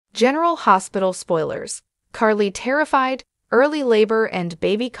General Hospital spoilers. Carly terrified, early labor and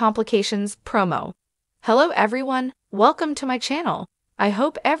baby complications promo. Hello everyone, welcome to my channel. I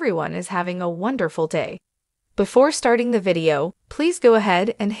hope everyone is having a wonderful day. Before starting the video, please go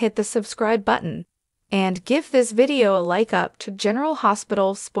ahead and hit the subscribe button. And give this video a like up to General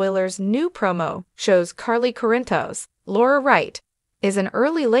Hospital spoilers. New promo shows Carly Corinthos, Wright, is in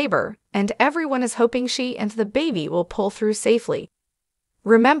early labor and everyone is hoping she and the baby will pull through safely.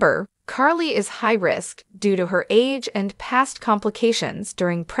 Remember, Carly is high risk due to her age and past complications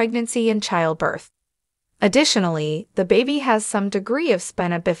during pregnancy and childbirth. Additionally, the baby has some degree of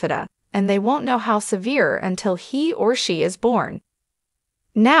spina bifida, and they won't know how severe until he or she is born.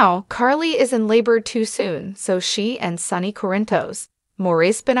 Now, Carly is in labor too soon, so she and Sonny Corinthos,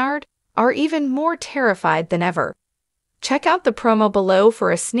 Maurice Bernard, are even more terrified than ever. Check out the promo below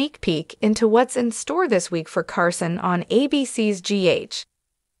for a sneak peek into what's in store this week for Carson on ABC's GH.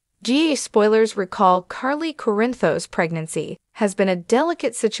 GH spoilers recall Carly Corinthos' pregnancy has been a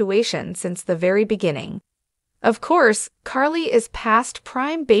delicate situation since the very beginning. Of course, Carly is past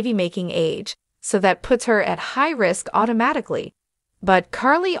prime baby-making age, so that puts her at high risk automatically. But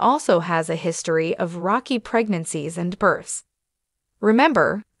Carly also has a history of rocky pregnancies and births.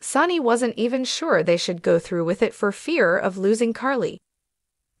 Remember, Sonny wasn't even sure they should go through with it for fear of losing Carly.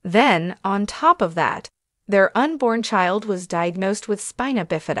 Then, on top of that, their unborn child was diagnosed with spina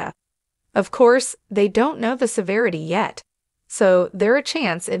bifida. Of course, they don't know the severity yet, so there's a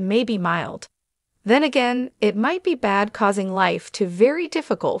chance it may be mild. Then again, it might be bad, causing life to very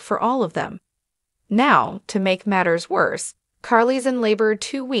difficult for all of them. Now, to make matters worse, Carly's in labor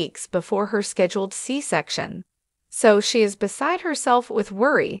 2 weeks before her scheduled C-section. So she is beside herself with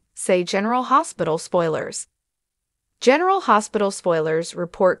worry, say General Hospital spoilers. General Hospital spoilers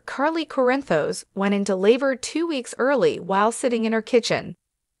report Carly Corinthos went into labor 2 weeks early while sitting in her kitchen.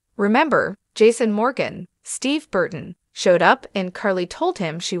 Remember, Jason Morgan, Steve Burton, showed up and Carly told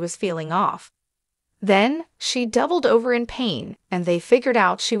him she was feeling off. Then, she doubled over in pain and they figured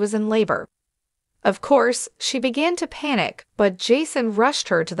out she was in labor. Of course, she began to panic, but Jason rushed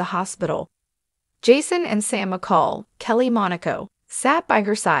her to the hospital. Jason and Sam McCall, Kelly Monaco, sat by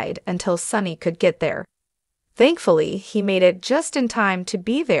her side until Sonny could get there. Thankfully, he made it just in time to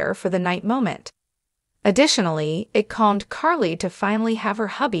be there for the night moment. Additionally, it calmed Carly to finally have her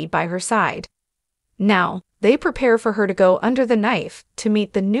hubby by her side. Now, they prepare for her to go under the knife to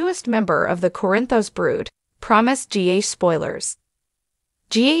meet the newest member of the Corinthos brood, promise GH spoilers.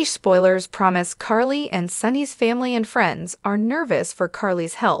 GH spoilers promise Carly and Sonny's family and friends are nervous for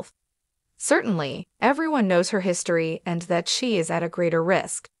Carly's health. Certainly, everyone knows her history and that she is at a greater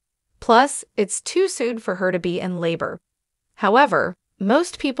risk. Plus, it's too soon for her to be in labor. However,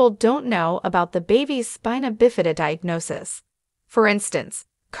 most people don't know about the baby's spina bifida diagnosis. For instance,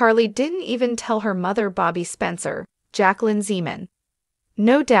 Carly didn't even tell her mother Bobby Spencer, Jacqueline Zeman.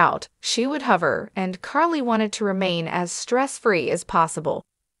 No doubt, she would hover and Carly wanted to remain as stress-free as possible.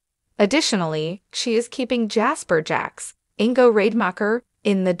 Additionally, she is keeping Jasper Jacks, Ingo Rademacher,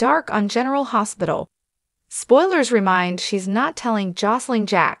 in the dark on General Hospital. Spoilers remind she's not telling Jocelyn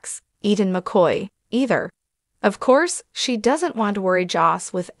Jacks, Eden McCoy, either. Of course, she doesn't want to worry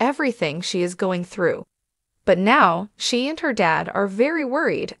Joss with everything she is going through. But now, she and her dad are very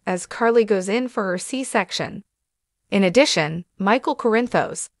worried as Carly goes in for her C-section. In addition, Michael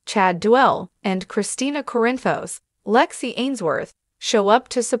Corinthos, Chad Duell, and Christina Corinthos, Lexi Ainsworth, show up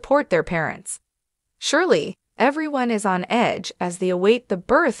to support their parents. Surely, everyone is on edge as they await the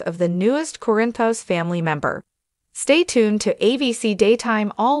birth of the newest Corinthos family member. Stay tuned to ABC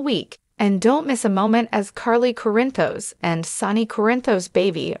Daytime all week and don't miss a moment as Carly Corinthos and Sonny Corinthos'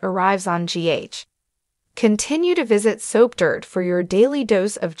 baby arrives on GH. Continue to visit Soap Dirt for your daily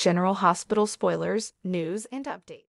dose of General Hospital spoilers, news, and updates.